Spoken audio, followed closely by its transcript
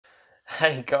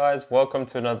Hey guys, welcome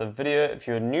to another video. If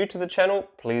you're new to the channel,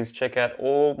 please check out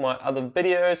all my other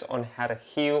videos on how to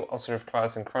heal ulcerative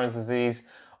colitis and Crohn's disease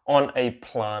on a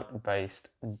plant-based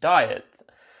diet.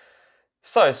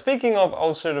 So speaking of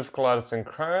ulcerative colitis and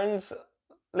Crohn's,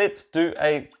 let's do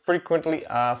a frequently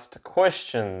asked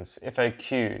questions,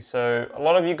 FAQ. So a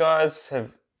lot of you guys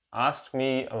have asked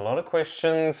me a lot of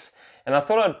questions and I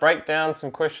thought I'd break down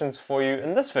some questions for you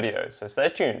in this video, so stay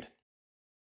tuned.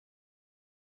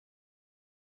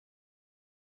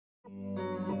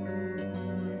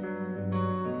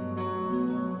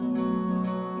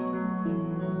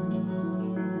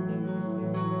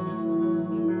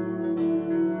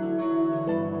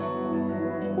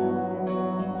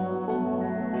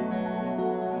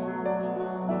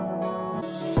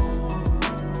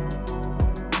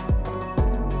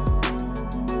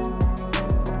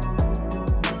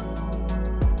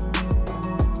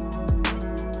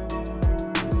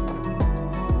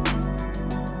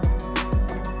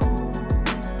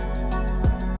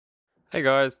 Hey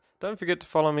guys, don't forget to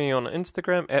follow me on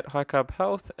Instagram at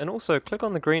highcarbhealth and also click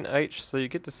on the green H so you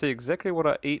get to see exactly what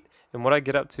I eat and what I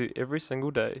get up to every single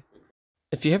day.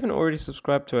 If you haven't already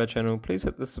subscribed to our channel, please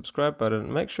hit the subscribe button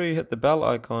and make sure you hit the bell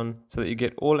icon so that you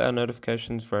get all our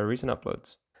notifications for our recent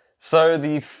uploads. So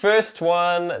the first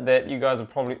one that you guys are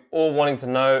probably all wanting to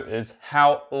know is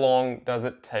how long does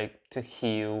it take to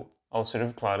heal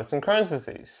ulcerative colitis and Crohn's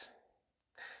disease?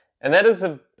 And that is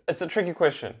it's a tricky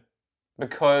question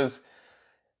because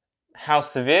how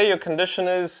severe your condition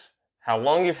is, how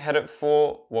long you've had it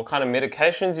for, what kind of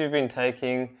medications you've been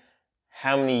taking,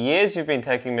 how many years you've been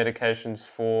taking medications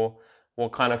for,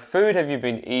 what kind of food have you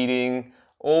been eating,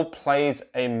 all plays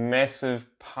a massive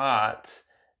part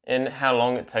in how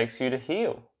long it takes you to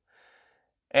heal.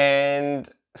 And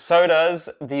so does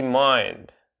the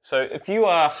mind. So if you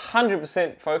are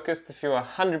 100% focused, if you are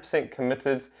 100%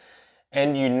 committed,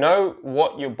 and you know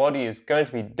what your body is going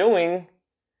to be doing,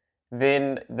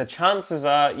 then the chances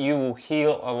are you will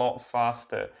heal a lot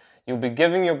faster. You'll be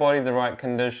giving your body the right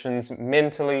conditions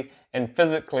mentally and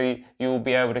physically. You will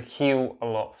be able to heal a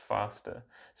lot faster.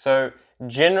 So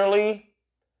generally,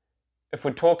 if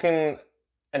we're talking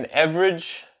an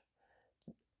average,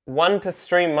 1 to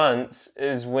 3 months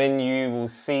is when you will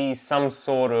see some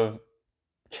sort of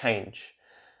change.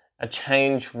 A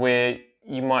change where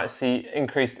you might see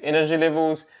increased energy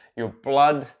levels, your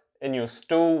blood in your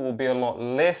stool will be a lot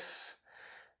less.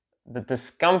 The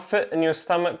discomfort in your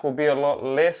stomach will be a lot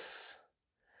less.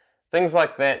 Things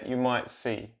like that you might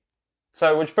see.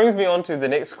 So, which brings me on to the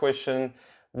next question.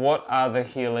 What are the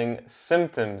healing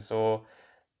symptoms, or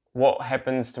what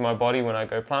happens to my body when I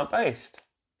go plant-based?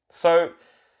 So,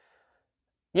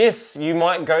 yes, you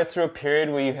might go through a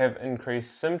period where you have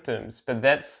increased symptoms, but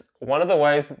that's one of the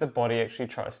ways that the body actually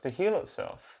tries to heal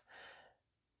itself.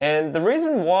 And the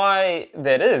reason why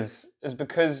that is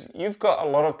because you've got a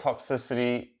lot of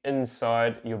toxicity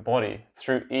inside your body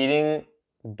through eating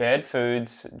bad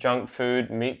foods, junk food,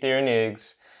 meat, dairy, and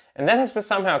eggs, and that has to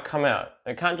somehow come out.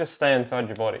 It can't just stay inside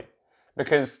your body.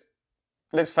 Because,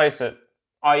 let's face it,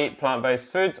 I eat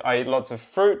plant-based foods, I eat lots of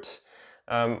fruit,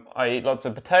 I eat lots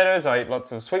of potatoes, I eat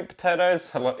lots of sweet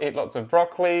potatoes, I eat lots of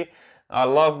broccoli. I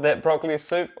love that broccoli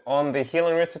soup on the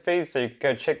healing recipes, so you can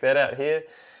go check that out here.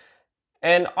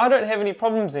 And I don't have any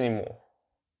problems anymore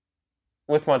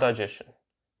with my digestion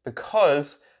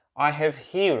because I have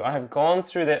healed. I have gone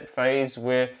through that phase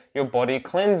where your body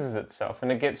cleanses itself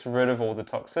and it gets rid of all the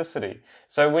toxicity.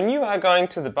 So when you are going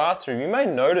to the bathroom, you may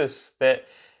notice that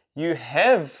you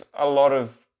have a lot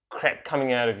of crap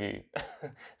coming out of you.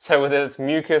 So whether it's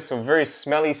mucus or very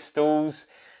smelly stools,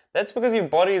 that's because your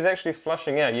body is actually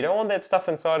flushing out. You don't want that stuff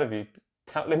inside of you.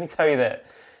 Let me tell you that.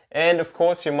 And of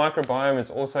course, your microbiome is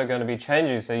also going to be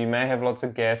changing, so you may have lots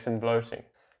of gas and bloating.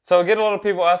 So I get a lot of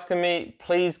people asking me,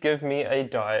 please give me a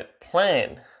diet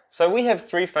plan. So we have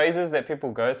 3 phases that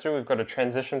people go through. We've got a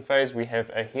transition phase, we have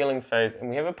a healing phase, and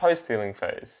we have a post-healing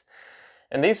phase.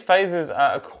 And these phases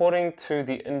are according to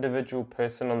the individual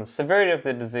person on the severity of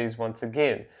their disease once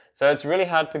again. So it's really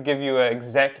hard to give you an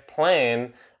exact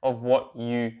plan of what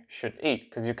you should eat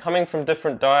because you're coming from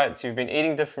different diets, you've been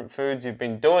eating different foods, you've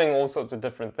been doing all sorts of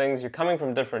different things, you're coming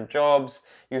from different jobs,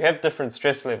 you have different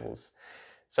stress levels.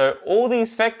 So all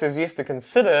these factors you have to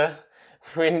consider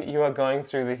when you are going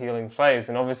through the healing phase.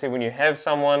 And obviously when you have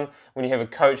someone, when you have a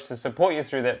coach to support you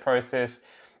through that process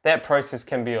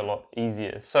can be a lot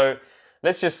easier. So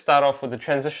let's just start off with the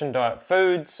transition diet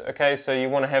foods. Okay, so you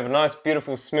want to have a nice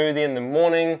beautiful smoothie in the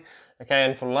morning. Okay,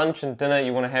 and for lunch and dinner,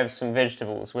 you want to have some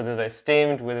vegetables, whether they're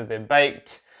steamed, whether they're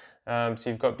baked. So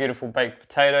you've got beautiful baked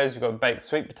potatoes, you've got baked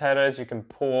sweet potatoes. You can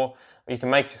pour You can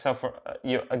make yourself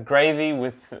a gravy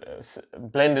with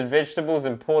blended vegetables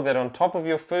and pour that on top of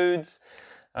your foods.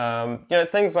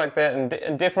 Things like that, and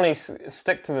definitely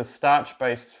stick to the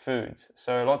starch-based foods.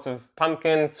 So lots of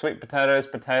pumpkin, sweet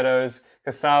potatoes,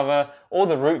 cassava, all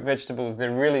the root vegetables,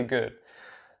 they're really good.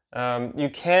 You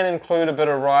can include a bit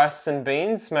of rice and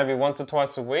beans, maybe once or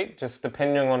twice a week, just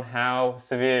depending on how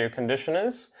severe your condition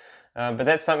is. But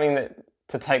that's something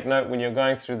to take note when you're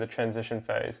going through the transition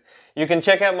phase. You can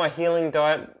check out my healing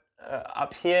diet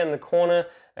up here in the corner.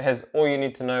 It has all you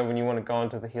need to know when you want to go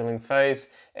into the healing phase.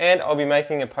 And I'll be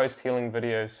making a post-healing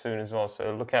video soon as well,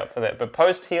 so look out for that. But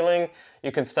post-healing,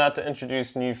 you can start to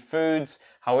introduce new foods.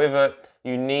 However,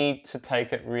 you need to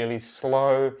take it really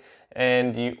slow,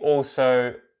 and you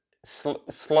also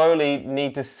slowly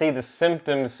need to see the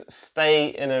symptoms stay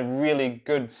in a really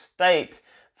good state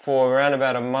for around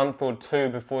about a month or two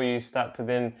before you start to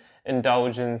then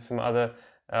indulge in some other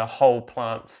whole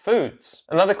plant foods.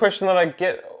 Another question that I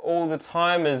get all the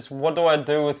time is, what do I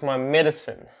do with my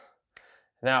medicine?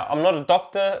 Now, I'm not a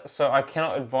doctor, so I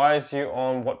cannot advise you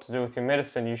on what to do with your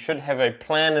medicine. You should have a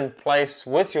plan in place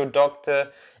with your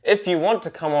doctor if you want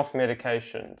to come off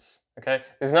medications. Okay,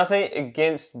 there's nothing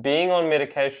against being on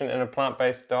medication in a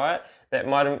plant-based diet that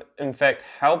might in fact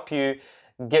help you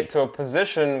get to a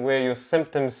position where your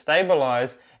symptoms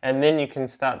stabilize, and then you can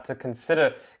start to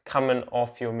consider coming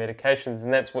off your medications,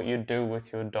 and that's what you do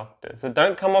with your doctor. So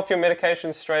don't come off your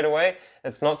medications straight away.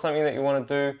 It's not something that you want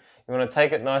to do. You want to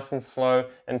take it nice and slow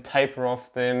and taper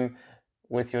off them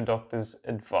with your doctor's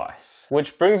advice.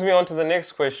 Which brings me on to the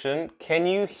next question. Can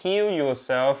you heal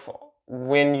yourself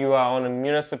when you are on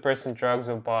immunosuppressant drugs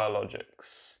or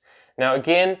biologics? Now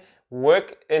again,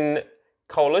 work in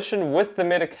coalition with the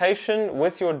medication,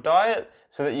 with your diet,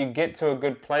 so that you get to a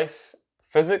good place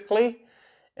physically,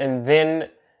 and then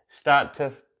start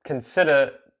to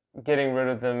consider getting rid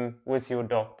of them with your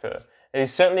doctor. You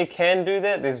certainly can do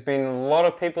that. There's been a lot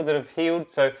of people that have healed,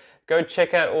 so go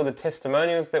check out all the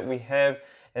testimonials that we have,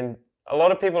 and a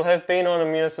lot of people have been on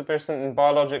immunosuppressant and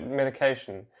biologic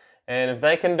medication. And if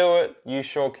they can do it, you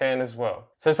sure can as well.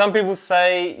 So some people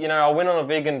say, I went on a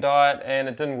vegan diet and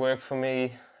it didn't work for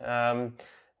me.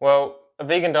 Well, a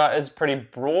vegan diet is pretty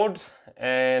broad,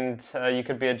 and you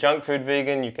could be a junk food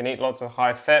vegan. You can eat lots of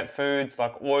high fat foods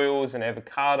like oils and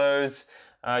avocados.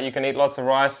 You can eat lots of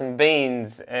rice and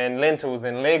beans and lentils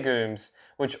and legumes,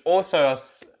 which also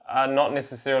are not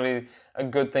necessarily a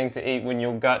good thing to eat when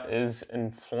your gut is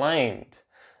inflamed.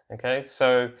 Okay,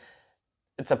 so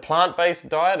it's a plant-based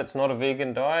diet, it's not a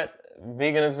vegan diet.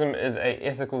 Veganism is an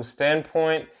ethical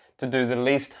standpoint to do the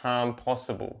least harm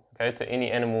possible, okay, to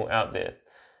any animal out there.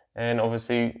 And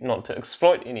obviously not to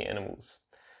exploit any animals.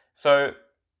 So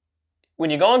when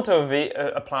you go into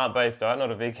a plant-based diet,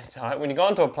 not a vegan diet, when you go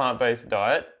into a plant-based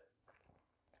diet,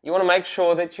 you want to make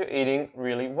sure that you're eating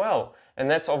really well. And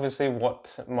that's obviously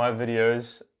what my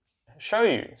videos show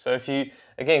you. So if you,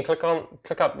 again, click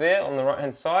up there on the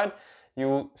right-hand side, you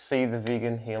will see the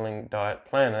vegan healing diet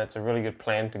plan. It's a really good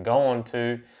plan to go on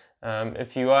to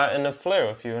if you are in a flare,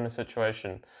 if you're in a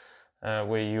situation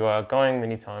where you are going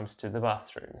many times to the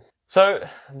bathroom. So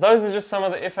those are just some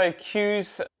of the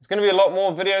FAQs. There's going to be a lot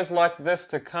more videos like this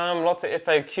to come, lots of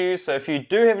FAQs. So if you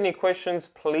do have any questions,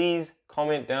 please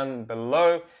comment down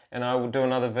below and I will do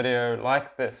another video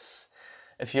like this.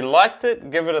 If you liked it,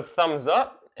 give it a thumbs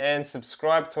up and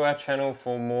subscribe to our channel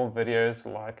for more videos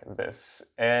like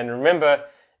this. And remember,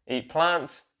 eat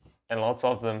plants and lots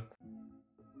of them.